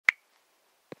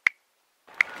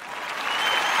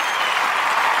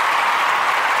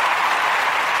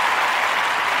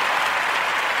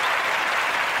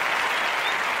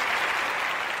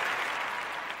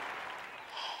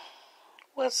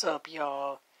What's up,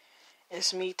 y'all?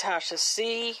 It's me, Tasha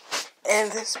C,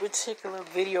 and this particular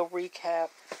video recap,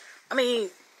 I'm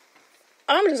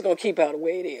just going to keep it the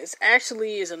way it is.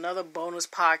 Actually, is another bonus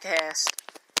podcast.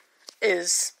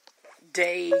 Is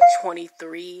day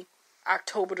 23,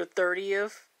 October the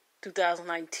 30th,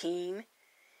 2019.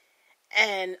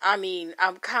 And, I ain't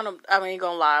going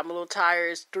to lie, I'm a little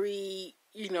tired. It's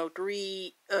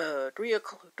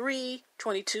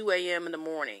 3:22 a.m. in the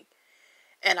morning.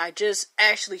 And I just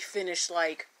actually finished,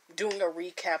 doing a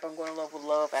recap. I'm going to Love with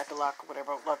Love after lock or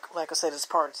whatever. Like I said, it's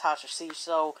part of Tasha C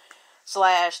Show /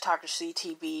 Tasha C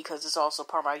TV, because it's also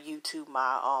part of my YouTube,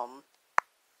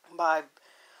 my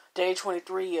day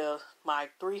 23 of my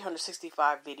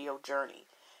 365 video journey.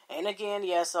 And again,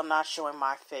 yes, I'm not showing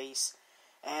my face,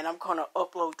 and I'm going to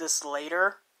upload this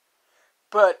later.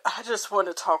 But I just want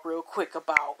to talk real quick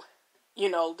about,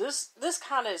 this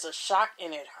kind of is a shock,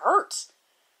 and it hurts.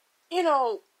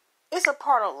 It's a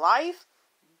part of life,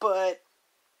 but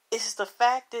it's the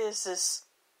fact is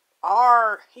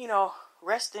our,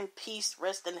 rest in peace,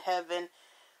 rest in heaven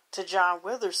to John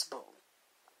Witherspoon.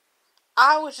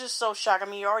 I was just so shocked.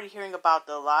 You're already hearing about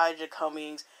the Elijah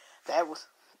Cummings. That was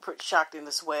pretty shocking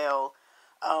as well.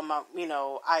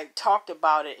 I talked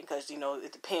about it because,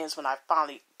 it depends when I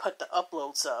finally put the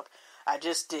uploads up. I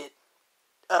just did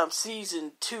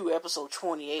season 2, episode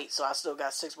 28, so I still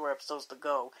got 6 more episodes to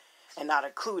go. And not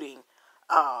including,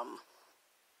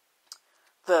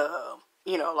 the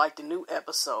new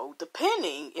episode,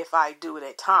 depending if I do it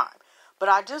at time. But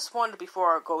I just wanted,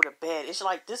 before I go to bed, it's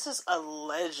like, this is a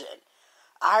legend.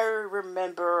 I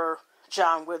remember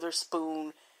John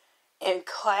Witherspoon in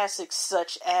classics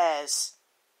such as,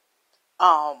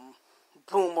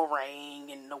 Boomerang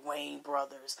and the Wayne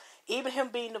Brothers. Even him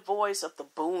being the voice of the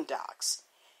Boondocks.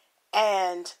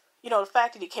 And the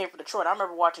fact that he came from Detroit. I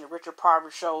remember watching the Richard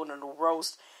Pryor show and the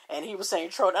roast, and he was saying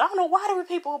Detroit. I don't know why there were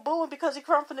people booing, because he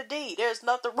come from the D. There's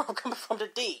nothing wrong coming from the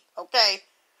D, okay?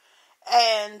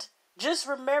 And just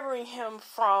remembering him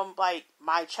from, my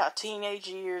teenage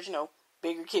years,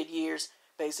 bigger kid years,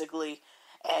 basically,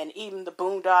 and even the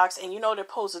Boondocks, and they're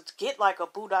supposed to get, a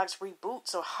Boondocks reboot,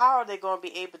 so how are they going to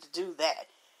be able to do that?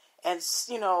 And,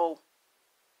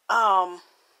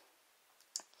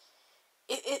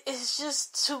 It's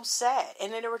just too sad.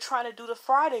 And then they were trying to do the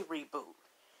Friday reboot.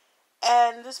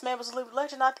 And this man was a living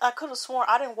legend. I could have sworn,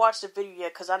 I didn't watch the video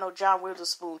yet, because I know John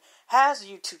Witherspoon has a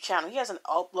YouTube channel. He hasn't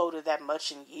uploaded that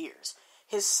much in years.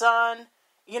 His son,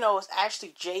 is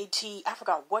actually JT. I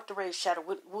forgot what the Red Shadow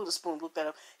Witherspoon looked that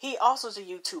up. He also is a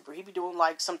YouTuber. He be doing,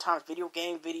 sometimes video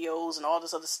game videos and all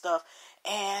this other stuff.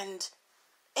 And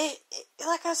it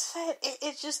like I said,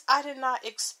 it just, I did not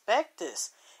expect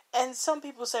this. And some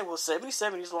people say, well,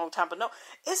 77 is a long time. But no,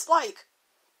 it's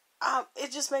it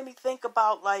just made me think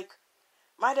about, my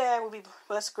dad will be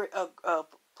blessed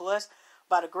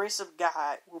by the grace of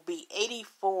God, will be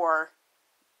 84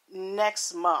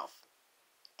 next month.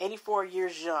 84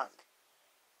 years young.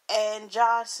 And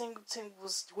John Singleton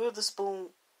was Witherspoon.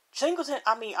 I'm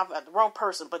the wrong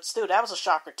person, but still, that was a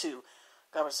shocker too.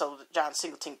 So John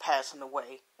Singleton passing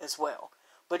away as well.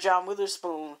 But John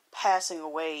Witherspoon passing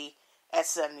away at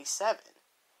 77.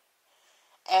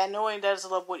 And knowing that is a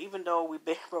love, even though we've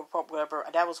been broke up, whatever,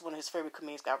 that was one of his favorite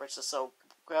comedians, God rest his soul,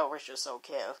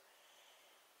 Kev.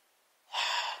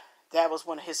 That was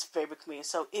one of his favorite comedians.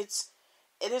 So it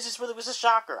was a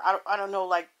shocker. I don't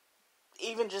know,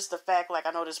 even just the fact,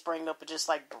 I know this bringing up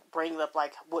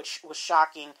what was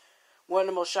shocking. One of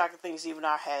the most shocking things even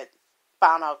I had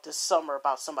found out this summer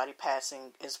about somebody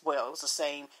passing as well. It was the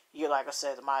same year, like I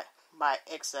said, my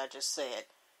ex that I just said,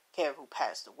 Kev, who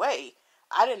passed away.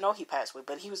 I didn't know he passed away,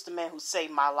 but he was the man who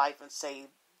saved my life and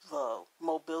saved the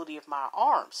mobility of my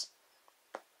arms.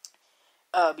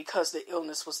 Because the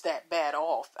illness was that bad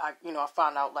off. I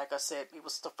found out, like I said, it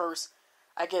was the first,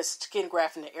 skin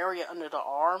graft in the area under the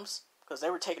arms, because they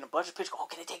were taking a bunch of pictures. Oh,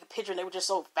 can they take a picture? And they were just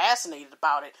so fascinated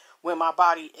about it when my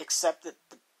body accepted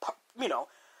the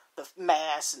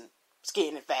mass and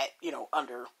skin and fat,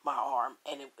 under my arm,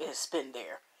 and it has been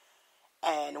there.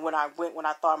 And when I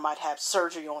thought I might have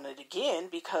surgery on it again,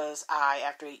 because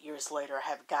after 8 years later,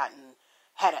 had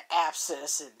an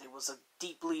abscess, and there was a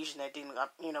deep lesion that didn't,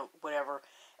 whatever.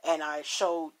 And I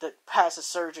showed the plastic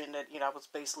surgeon that, I was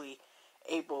basically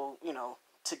able,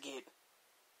 to get,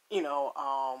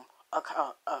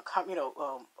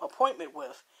 appointment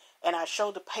with. And I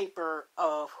showed the paper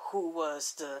of who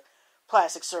was the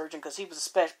plastic surgeon, because he was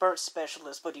a birth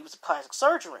specialist, but he was a plastic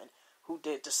surgeon who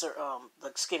did the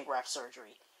skin graft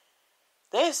surgery.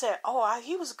 They said,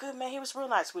 he was a good man, he was real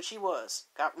nice, which he was.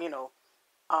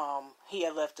 He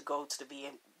had left to go to the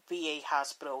VA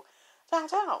hospital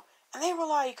downtown. And they were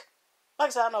like I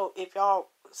said, I know if y'all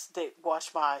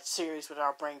watch my series with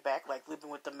our bring back, like Living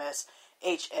with the Mess,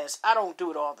 HS, I don't do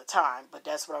it all the time, but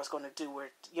that's what I was going to do, where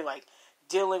you're like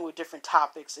dealing with different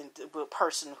topics and with a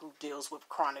person who deals with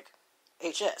chronic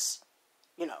HS,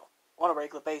 on a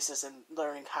regular basis, and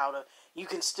learning how to, you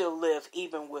can still live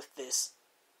even with this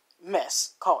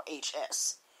mess called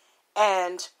HS.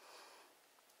 And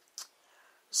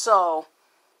so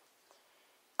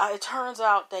it turns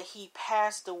out that he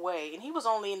passed away, and he was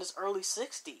only in his early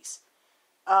 60s,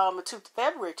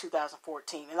 February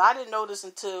 2014. And I didn't know this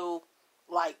until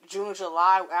like June or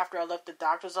July, after I left the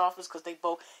doctor's office, because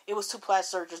it was two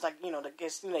plastic surgeons,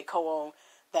 they co-own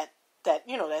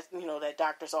that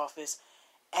doctor's office,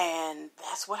 and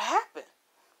that's what happened.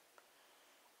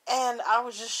 And I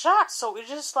was just shocked. So it's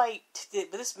just like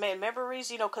this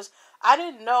memories, because I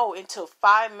didn't know until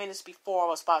 5 minutes before I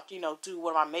was about to, do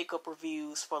one of my makeup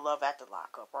reviews for Love After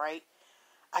Lockup, right?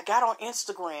 I got on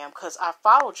Instagram because I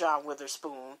follow John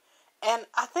Witherspoon, and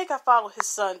I think I follow his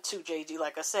son too, JD,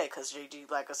 like I said, because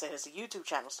JD, like I said, has a YouTube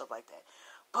channel, stuff like that.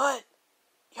 But,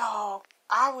 y'all,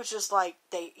 I was just like,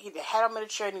 they had him in a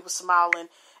chair and he was smiling,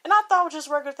 and I thought it was just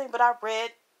a regular thing, but I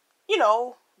read,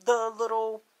 the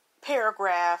little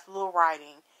paragraph, little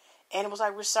writing, and it was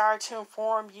like, we're sorry to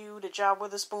inform you that John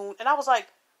Witherspoon, and I was like,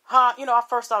 huh, at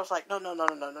first I was like,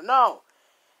 no.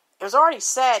 It was already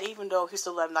sad, even though he's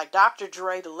still living, like Dr.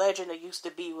 Dre, the legend that used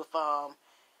to be with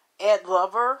Ed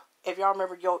Lover, if y'all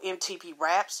remember Yo MTV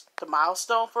Raps, The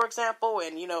Milestone, for example,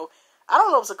 and I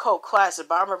don't know if it's a cult classic,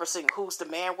 but I remember seeing Who's the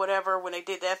Man, whatever, when they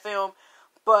did that film.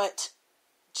 But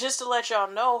just to let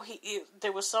y'all know,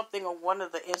 there was something on one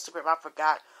of the Instagram, I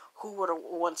forgot who were the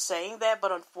ones saying that,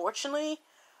 but unfortunately,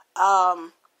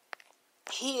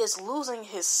 he is losing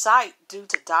his sight due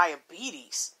to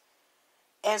diabetes.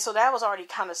 And so that was already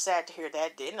kind of sad to hear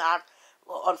that, didn't I?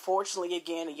 Unfortunately,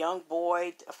 again, a young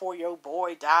boy, a 4-year-old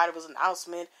boy died. It was an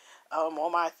announcement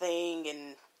on my thing,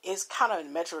 and it's kind of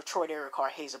in Metro Detroit area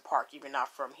called Hazen Park, even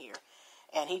not from here.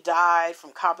 And he died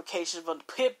from complications of the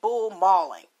pit bull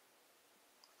mauling.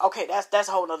 Okay, that's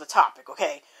a whole other topic,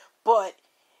 okay? But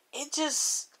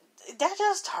that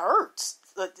just hurts.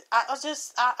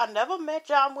 I never met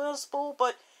John Witherspoon,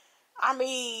 but I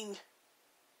mean,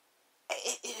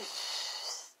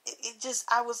 it just,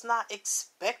 I was not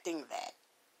expecting that,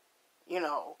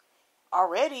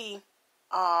 already,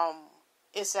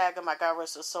 it's sad, my God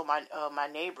rest his soul, my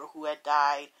neighbor who had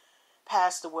died,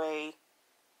 passed away,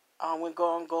 when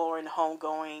going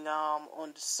homegoing,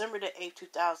 on December the 8th,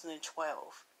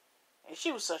 2012, and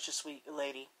she was such a sweet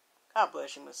lady. God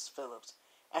bless you, Mrs. Phillips.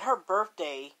 And her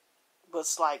birthday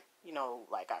was like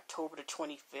October the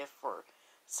 25th or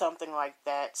something like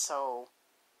that. So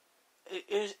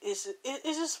it's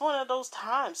just one of those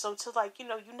times. So to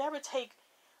you never take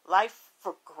life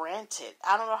for granted.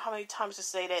 I don't know how many times to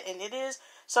say that. And it is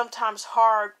sometimes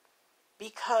hard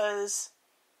because,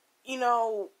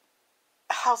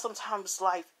 how sometimes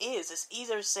life is. It's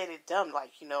easier said than done.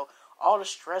 All the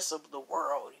stress of the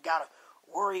world. You gotta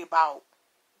worry about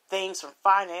things from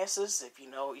finances, if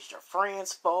it's your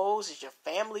friends' foes, it's your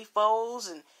family foes,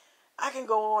 and I can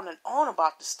go on and on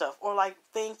about this stuff, or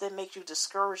things that make you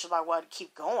discouraged about why to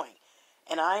keep going.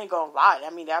 And I ain't gonna lie, I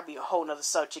mean, that'd be a whole nother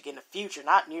subject in the future,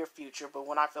 not near future, but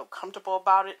when I feel comfortable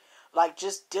about it,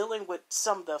 just dealing with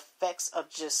some of the effects of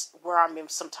just where I'm in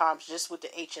sometimes just with the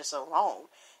HS alone,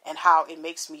 and how it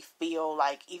makes me feel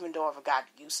even though I've got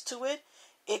used to it,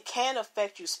 it can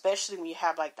affect you, especially when you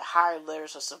have the higher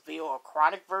layers of severe or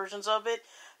chronic versions of it,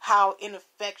 how it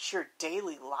affects your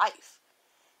daily life.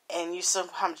 And you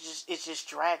sometimes it just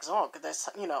drags on, because that's,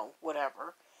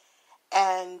 whatever.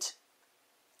 And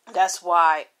that's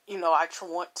why, I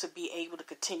want to be able to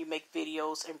continue to make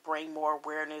videos and bring more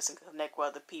awareness and connect with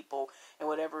other people and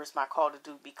whatever is my call to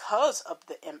do, because of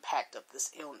the impact of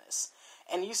this illness.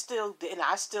 And I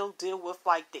still deal with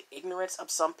the ignorance of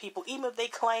some people, even if they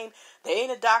claim they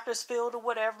ain't a doctor's field or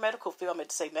whatever, medical field. I meant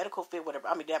to say medical field, whatever.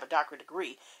 I mean, they have a doctorate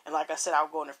degree. And like I said, I'll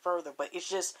go into further, but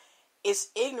it's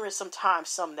ignorance sometimes.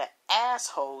 Some of the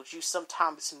assholes, you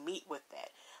sometimes meet with that,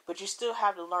 but you still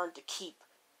have to learn to keep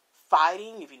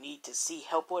fighting. If you need to see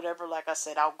help or whatever, like I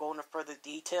said, I'll go into further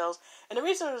details. And the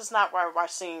reason it's not why I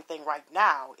see anything right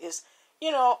now is,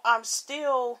 I'm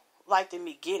still the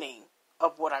beginning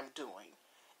of what I'm doing.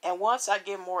 And once I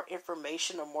get more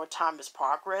information or more time as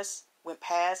progress went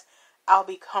past, I'll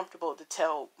be comfortable to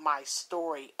tell my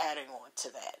story adding on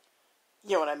to that.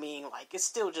 You know what I mean? It's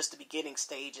still just the beginning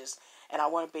stages, and I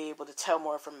want to be able to tell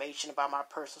more information about my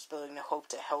personal experience and hope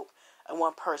to help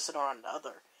one person or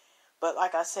another. But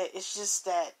like I said, it's just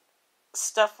that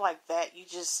stuff like that, you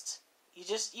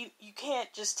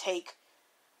can't just take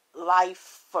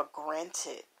life for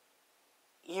granted.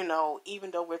 You know,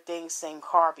 even though we're staying same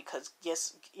car, because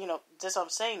yes, you know, that's what I'm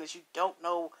saying is you don't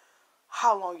know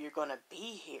how long you're gonna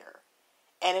be here.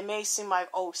 And it may seem like,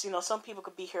 oh, you know, some people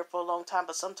could be here for a long time,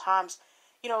 but sometimes,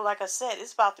 you know, like I said,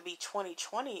 it's about to be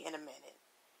 2020 in a minute.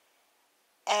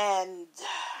 And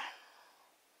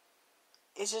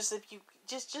it's just, if you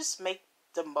just make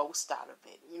the most out of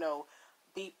it, you know,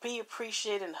 be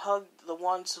appreciated and hug the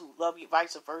ones who love you,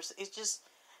 vice versa. It's just,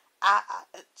 I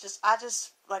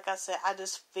just, like I said, I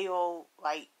just feel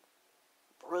like,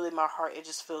 really, my heart, it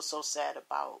just feels so sad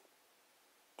about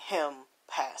him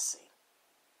passing.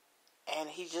 And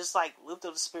he just, like, lived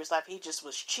up the spirit's life. He just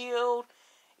was chilled.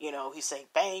 You know, he sang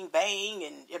bang, bang,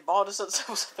 and it brought us up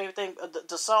to his favorite thing.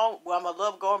 The song, Where My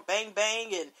Love Going, bang,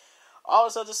 bang, and all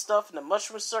this other stuff, and the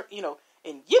mushroom circle, you know,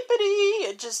 and yippity,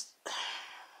 and just,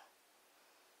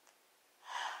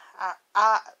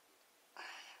 I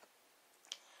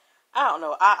don't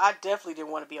know. I definitely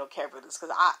didn't want to be on camera with this,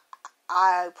 because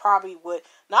I probably would,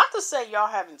 not to say y'all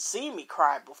haven't seen me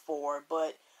cry before,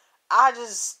 but I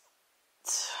just,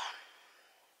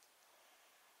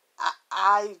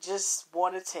 I just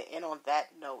wanted to end on that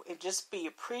note and just be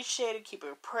appreciated, keep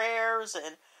your prayers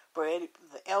and for anything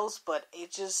else. But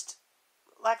it just,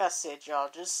 like I said, y'all,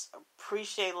 just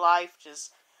appreciate life.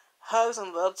 Just hugs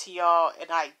and love to y'all. And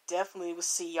I definitely will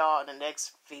see y'all in the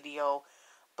next video.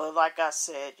 But like I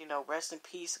said, you know, rest in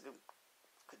peace.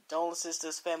 Condolences to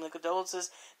his family.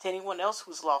 Condolences to anyone else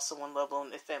who's lost someone loved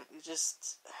in their family.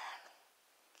 Just,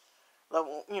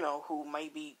 you know, who may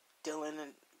be dealing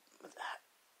and,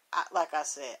 like I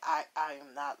said, I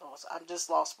am not lost. I'm just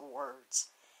lost for words.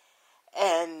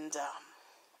 And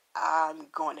I'm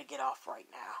going to get off right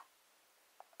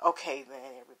now. Okay,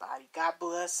 then, everybody. God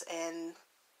bless and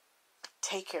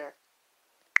take care.